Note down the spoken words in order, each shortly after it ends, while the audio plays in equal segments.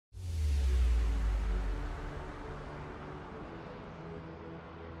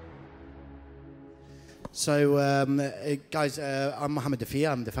So, guys, I'm Mohamed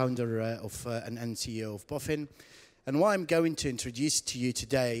Dafe. I'm the founder and CEO of Bofin. And what I'm going to introduce to you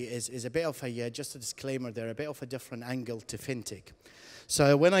today is a bit of a, just a disclaimer there, a bit of a different angle to fintech.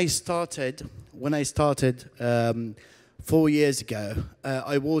 So when I started 4 years ago,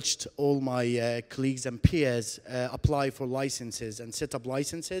 I watched all my colleagues and peers apply for licenses and set up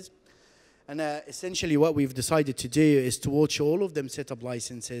licenses. And essentially what we've decided to do is to watch all of them set up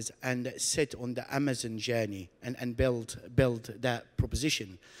licenses and sit on the Amazon journey and build that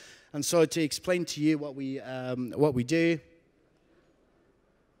proposition. And so to explain to you what we do.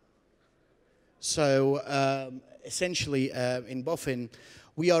 So essentially in Bofin,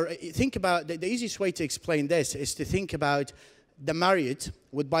 think about, the easiest way to explain this is to think about the Marriott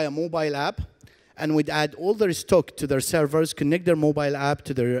would buy a mobile app and would add all their stock to their servers, connect their mobile app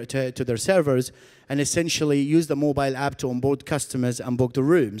to their servers, and essentially use the mobile app to onboard customers and book the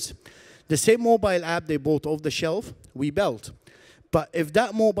rooms. The same mobile app they bought off the shelf, we built. But if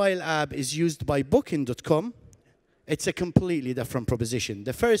that mobile app is used by Booking.com, it's a completely different proposition.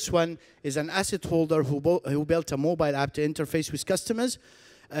 The first one is an asset holder who built a mobile app to interface with customers.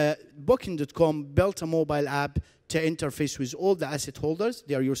 Booking.com built a mobile app to interface with all the asset holders.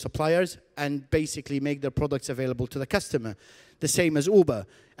 They are your suppliers, and basically make their products available to the customer. The same as Uber.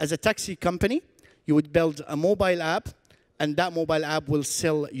 As a taxi company, you would build a mobile app, and that mobile app will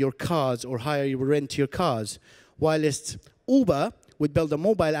sell your cars or rent your cars. Whilst Uber would build a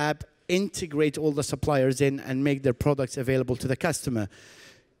mobile app, integrate all the suppliers in, and make their products available to the customer.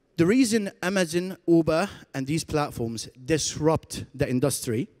 The reason Amazon, Uber, and these platforms disrupt the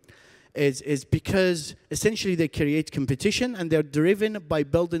industry is because essentially they create competition and they're driven by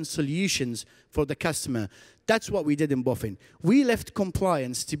building solutions for the customer. That's what we did in Bofin. We left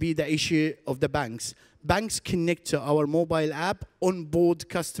compliance to be the issue of the banks. Banks connect to our mobile app, onboard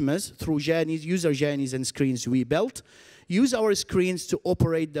customers through journeys, user journeys and screens we built, use our screens to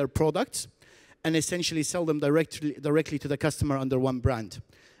operate their products, and essentially sell them directly to the customer under one brand.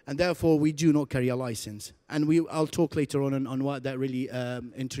 And therefore, we do not carry a license. And I'll talk later on what that really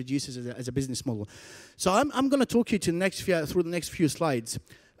introduces as a business model. So I'm going to talk you through the next few slides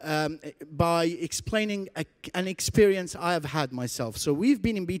by explaining an experience I have had myself. So we've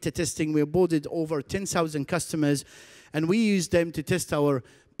been in beta testing. We onboarded over 10,000 customers, and we used them to test our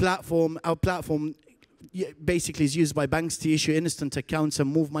platform. Our platform basically is used by banks to issue instant accounts and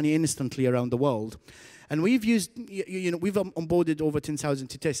move money instantly around the world. And we've used, we've onboarded over 10,000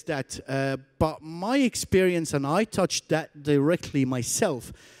 to test that. But my experience, and I touched that directly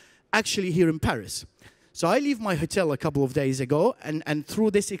myself, actually here in Paris. So I leave my hotel a couple of days ago, and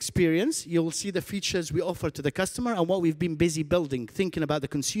through this experience, you'll see the features we offer to the customer and what we've been busy building, thinking about the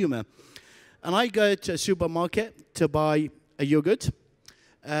consumer. And I go to a supermarket to buy a yogurt.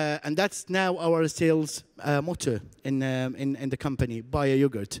 And that's now our sales motto in the company, buy a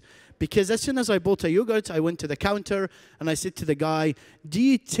yogurt. Because as soon as I bought a yogurt, I went to the counter and I said to the guy, do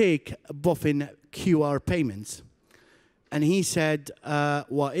you take Bofin QR payments? And he said,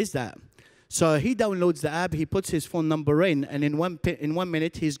 what is that? So he downloads the app, he puts his phone number in, and in 1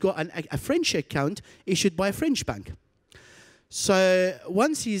 minute, he's got a French account issued by a French bank. So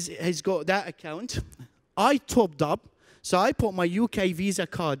once he's got that account, I topped up. So I put my UK Visa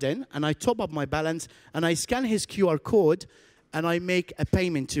card in, and I top up my balance, and I scan his QR code, and I make a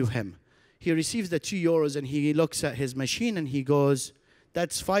payment to him. He receives the €2, and he looks at his machine, and he goes,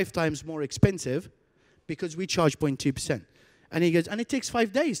 that's 5 times more expensive because we charge 0.2%. And he goes, and it takes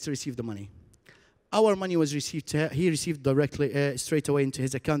 5 days to receive the money. Our money was received, he received directly, straight away into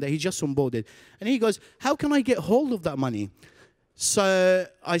his account that he just onboarded. And he goes, how can I get hold of that money? So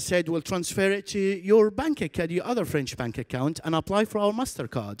I said, we'll transfer it to your bank account, your other French bank account, and apply for our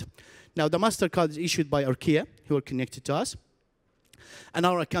MasterCard. Now, the MasterCard is issued by Arkia, who are connected to us. And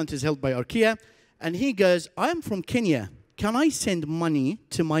our account is held by Arkia. And he goes, I'm from Kenya. Can I send money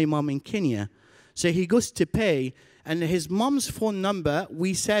to my mom in Kenya? So he goes to pay. And his mom's phone number,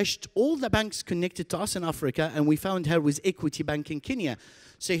 we searched all the banks connected to us in Africa, and we found her with Equity Bank in Kenya.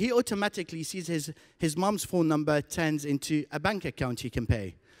 So he automatically sees his mom's phone number turns into a bank account he can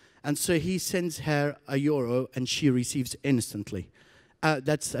pay. And so he sends her €1, and she receives instantly.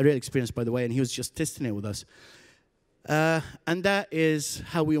 That's a real experience, by the way, and he was just testing it with us. And that is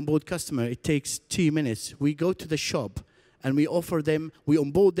how we onboard customer. It takes 2 minutes. We go to the shop, and we offer them, we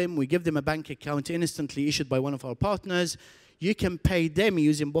onboard them, we give them a bank account instantly issued by one of our partners. You can pay them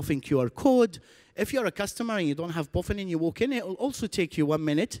using Bofin QR code. If you're a customer and you don't have Bofin and you walk in, it will also take you 1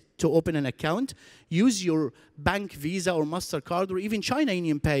 minute to open an account. Use your bank Visa or MasterCard or even China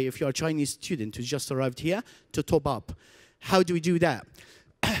Union Pay if you're a Chinese student who's just arrived here to top up. How do we do that?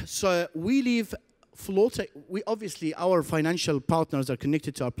 So we leave float. We obviously, our financial partners are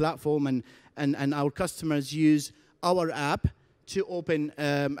connected to our platform, and our customers use our app to open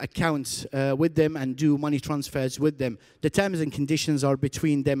accounts with them and do money transfers with them. The terms and conditions are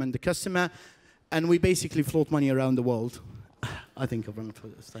between them and the customer, and we basically float money around the world. I think I've run out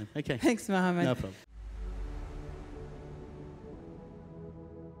of this time. Okay. Thanks, Mohamed. No problem.